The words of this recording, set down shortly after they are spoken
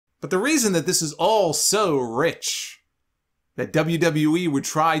But the reason that this is all so rich, that WWE would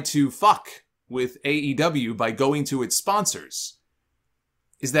try to fuck with AEW by going to its sponsors,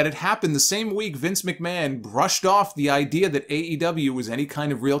 is that it happened the same week Vince McMahon brushed off the idea that AEW was any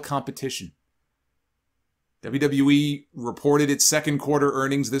kind of real competition. WWE reported its second quarter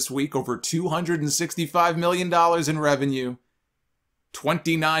earnings this week, over $265 million in revenue,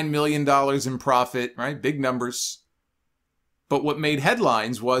 $29 million in profit, right? Big numbers. But what made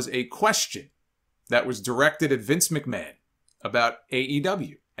headlines was a question that was directed at Vince McMahon about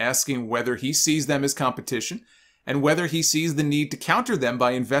AEW, asking whether he sees them as competition and whether he sees the need to counter them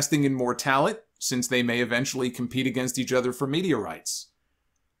by investing in more talent, since they may eventually compete against each other for media rights.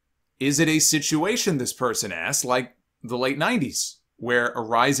 Is it a situation, this person asked, like the late 90s, where a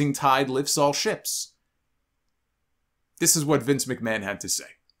rising tide lifts all ships? This is what Vince McMahon had to say.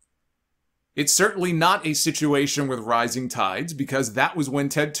 It's certainly not a situation with rising tides, because that was when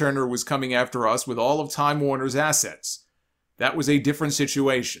Ted Turner was coming after us with all of Time Warner's assets. That was a different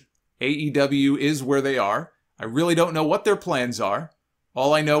situation. AEW is where they are. I really don't know what their plans are.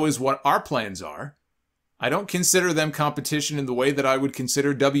 All I know is what our plans are. I don't consider them competition in the way that I would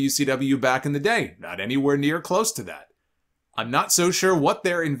consider WCW back in the day. Not anywhere near close to that. I'm not so sure what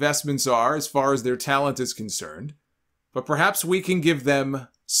their investments are as far as their talent is concerned, but perhaps we can give them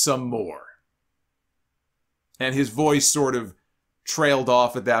some more. And his voice sort of trailed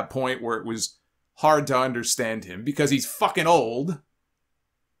off at that point where it was hard to understand him because he's fucking old.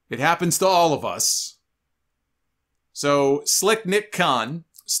 It happens to all of us. So Slick Nick Khan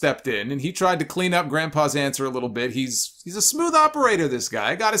stepped in and he tried to clean up Grandpa's answer a little bit. He's a smooth operator, this guy,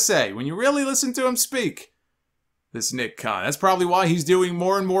 I gotta say. When you really listen to him speak, this Nick Khan. That's probably why he's doing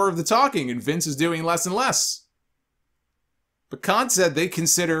more and more of the talking and Vince is doing less and less. But Khan said they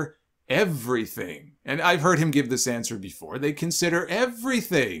consider everything, and I've heard him give this answer before, they consider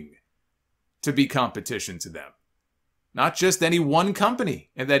everything to be competition to them. Not just any one company,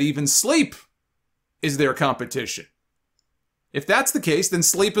 and that even Sleep is their competition. If that's the case, then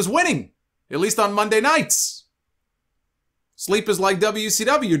Sleep is winning, at least on Monday nights. Sleep is like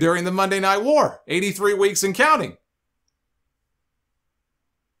WCW during the Monday Night War, 83 weeks and counting.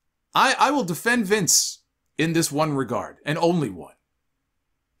 I will defend Vince in this one regard, and only one.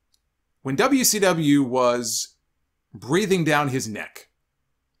 When WCW was breathing down his neck,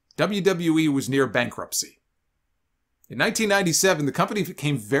 WWE was near bankruptcy. In 1997, the company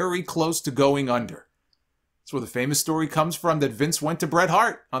came very close to going under. That's where the famous story comes from that Vince went to Bret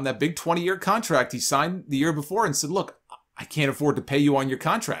Hart on that big 20-year contract he signed the year before and said, look, I can't afford to pay you on your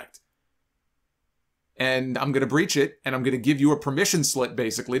contract. And I'm going to breach it, and I'm going to give you a permission slip,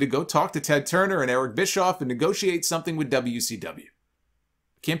 basically, to go talk to Ted Turner and Eric Bischoff and negotiate something with WCW.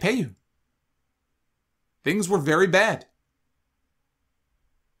 I can't pay you. Things were very bad.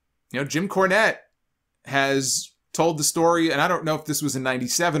 You know, Jim Cornette has told the story, and I don't know if this was in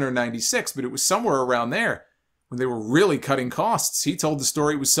 97 or 96, but it was somewhere around there when they were really cutting costs. He told the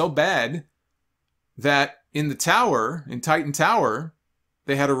story it was so bad that in the tower, in Titan Tower,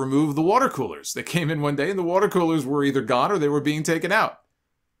 they had to remove the water coolers. They came in one day and the water coolers were either gone or they were being taken out.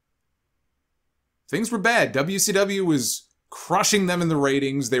 Things were bad. WCW was crushing them in the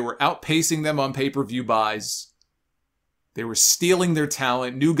ratings. They were outpacing them on pay-per-view buys. They were stealing their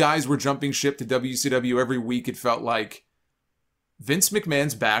talent. New guys were jumping ship to WCW every week, it felt like. Vince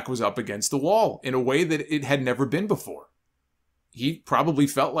McMahon's back was up against the wall in a way that it had never been before. He probably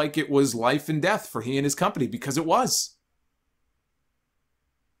felt like it was life and death for he and his company, because it was.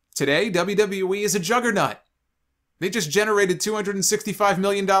 Today, WWE is a juggernaut. They just generated $265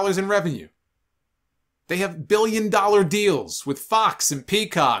 million in revenue. They have billion-dollar deals with Fox and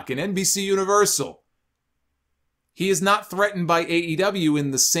Peacock and NBC Universal. He is not threatened by AEW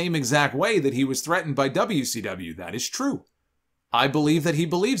in the same exact way that he was threatened by WCW. That is true. I believe that he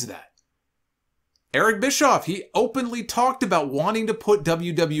believes that. Eric Bischoff, he openly talked about wanting to put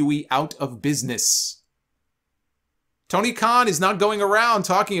WWE out of business. Tony Khan is not going around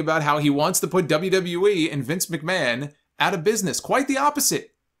talking about how he wants to put WWE and Vince McMahon out of business. Quite the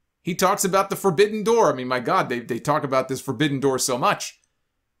opposite. He talks about the forbidden door. I mean, my God, they talk about this forbidden door so much.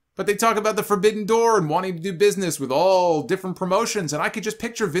 But they talk about the forbidden door and wanting to do business with all different promotions. And I could just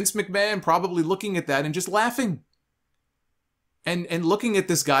picture Vince McMahon probably looking at that and just laughing. And looking at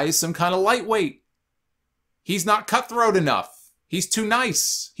this guy as some kind of lightweight. He's not cutthroat enough. He's too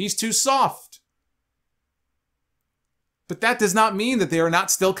nice. He's too soft. But that does not mean that they are not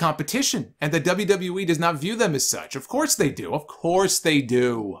still competition and that WWE does not view them as such. Of course they do. Of course they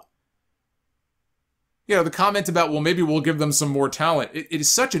do. You know, the comment about, well, maybe we'll give them some more talent. It is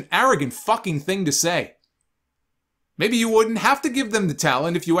such an arrogant fucking thing to say. Maybe you wouldn't have to give them the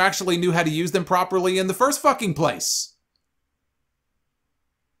talent if you actually knew how to use them properly in the first fucking place.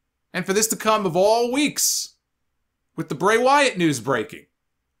 And for this to come of all weeks, with the Bray Wyatt news breaking.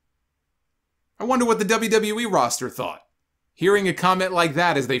 I wonder what the WWE roster thought, hearing a comment like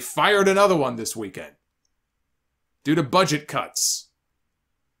that as they fired another one this weekend, due to budget cuts.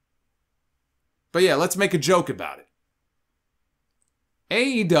 But yeah, let's make a joke about it.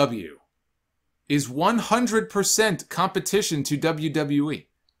 AEW is 100% competition to WWE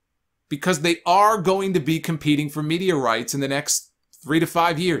because they are going to be competing for media rights in the next 3 to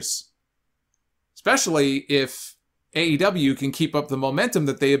 5 years. Especially if AEW can keep up the momentum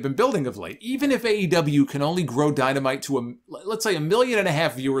that they have been building of late. Even if AEW can only grow Dynamite to, let's say, 1.5 million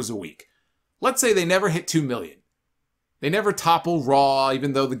viewers a week. Let's say they never hit 2 million. They never topple Raw,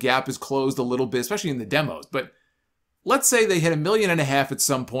 even though the gap is closed a little bit, especially in the demos. But let's say they hit 1.5 million at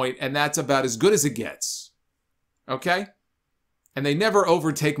some point, and that's about as good as it gets. Okay? And they never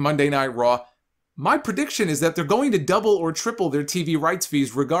overtake Monday Night Raw. My prediction is that they're going to double or triple their TV rights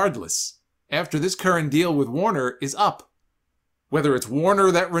fees regardless, after this current deal with Warner is up. Whether it's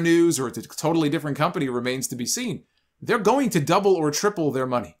Warner that renews or it's a totally different company remains to be seen. They're going to double or triple their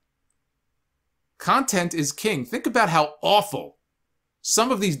money. Content is king. Think about how awful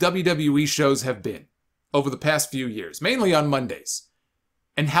some of these WWE shows have been over the past few years, mainly on Mondays,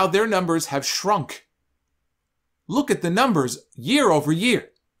 and how their numbers have shrunk. Look at the numbers year over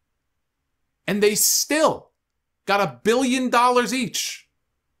year. And they still got $1 billion each.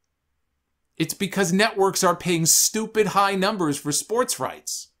 It's because networks are paying stupid high numbers for sports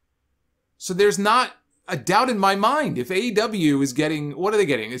rights. So there's not a doubt in my mind if AEW is getting, what are they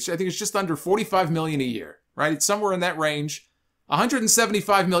getting? I think it's just under $45 million a year, right? It's somewhere in that range.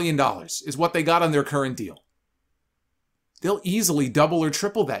 $175 million is what they got on their current deal. They'll easily double or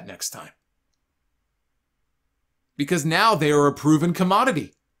triple that next time. Because now they are a proven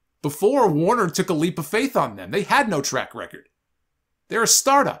commodity. Before, Warner took a leap of faith on them. They had no track record. They're a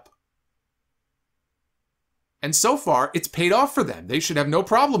startup. And so far, it's paid off for them. They should have no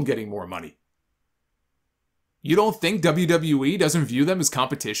problem getting more money. You don't think WWE doesn't view them as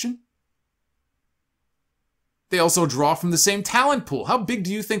competition? They also draw from the same talent pool. How big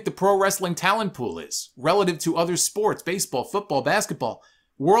do you think the pro wrestling talent pool is relative to other sports, baseball, football, basketball,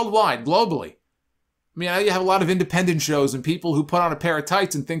 worldwide, globally? I mean, I know you have a lot of independent shows and people who put on a pair of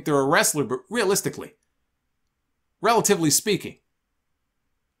tights and think they're a wrestler, but realistically, relatively speaking,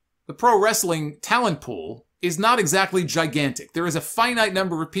 the pro wrestling talent pool is not exactly gigantic. There is a finite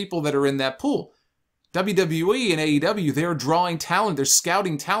number of people that are in that pool. WWE and AEW, they're drawing talent, they're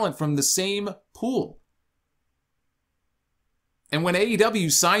scouting talent from the same pool. And when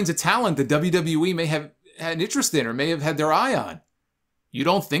AEW signs a talent that WWE may have had an interest in or may have had their eye on, you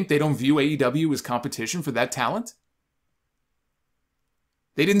don't think they don't view AEW as competition for that talent?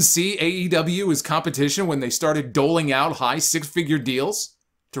 They didn't see AEW as competition when they started doling out high six-figure deals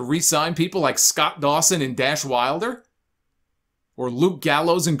to re-sign people like Scott Dawson and Dash Wilder? Or Luke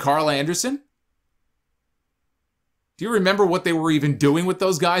Gallows and Carl Anderson? Do you remember what they were even doing with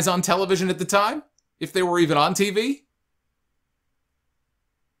those guys on television at the time? If they were even on TV?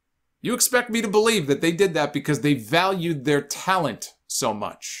 You expect me to believe that they did that because they valued their talent so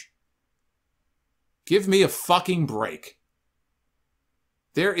much. Give me a fucking break.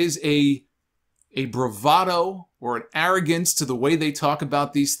 There is a bravado or an arrogance to the way they talk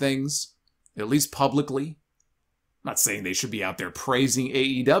about these things, at least publicly. I'm not saying they should be out there praising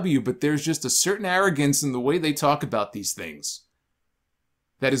AEW, but there's just a certain arrogance in the way they talk about these things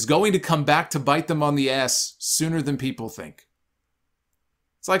that is going to come back to bite them on the ass sooner than people think.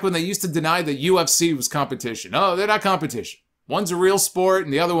 It's like when they used to deny that UFC was competition. Oh, they're not competition. One's a real sport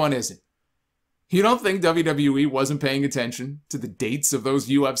and the other one isn't. You don't think WWE wasn't paying attention to the dates of those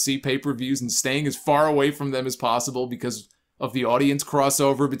UFC pay-per-views and staying as far away from them as possible because of the audience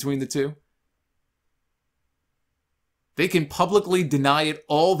crossover between the two? They can publicly deny it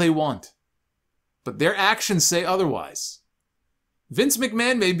all they want, but their actions say otherwise. Vince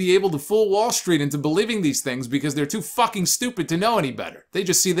McMahon may be able to fool Wall Street into believing these things because they're too fucking stupid to know any better. They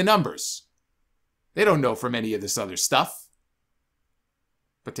just see the numbers. They don't know from any of this other stuff.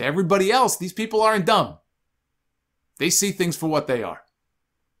 But to everybody else, these people aren't dumb. They see things for what they are.